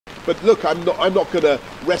But look, I'm not going to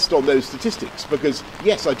rest on those statistics, because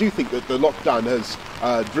yes, I do think that the lockdown has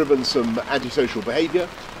driven some antisocial behaviour,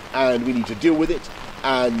 and we need to deal with it,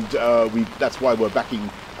 and that's why we're backing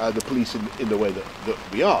the police in the way that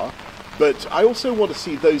we are. But I also want to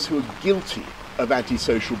see those who are guilty of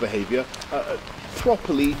antisocial behaviour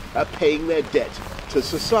properly paying their debt to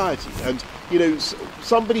society. And you know,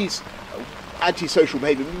 somebody's antisocial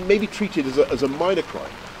behaviour may be treated as a minor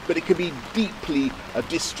crime, but it can be deeply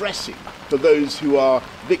distressing for those who are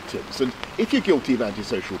victims. And if you're guilty of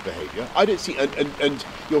antisocial behaviour, I don't see, and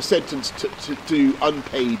you're sentenced to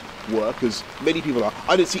unpaid work, as many people are,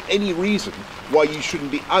 I don't see any reason why you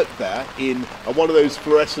shouldn't be out there in one of those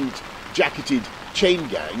fluorescent jacketed chain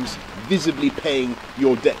gangs, visibly paying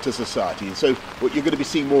your debt to society. And so you're going to be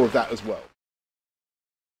seeing more of that as well.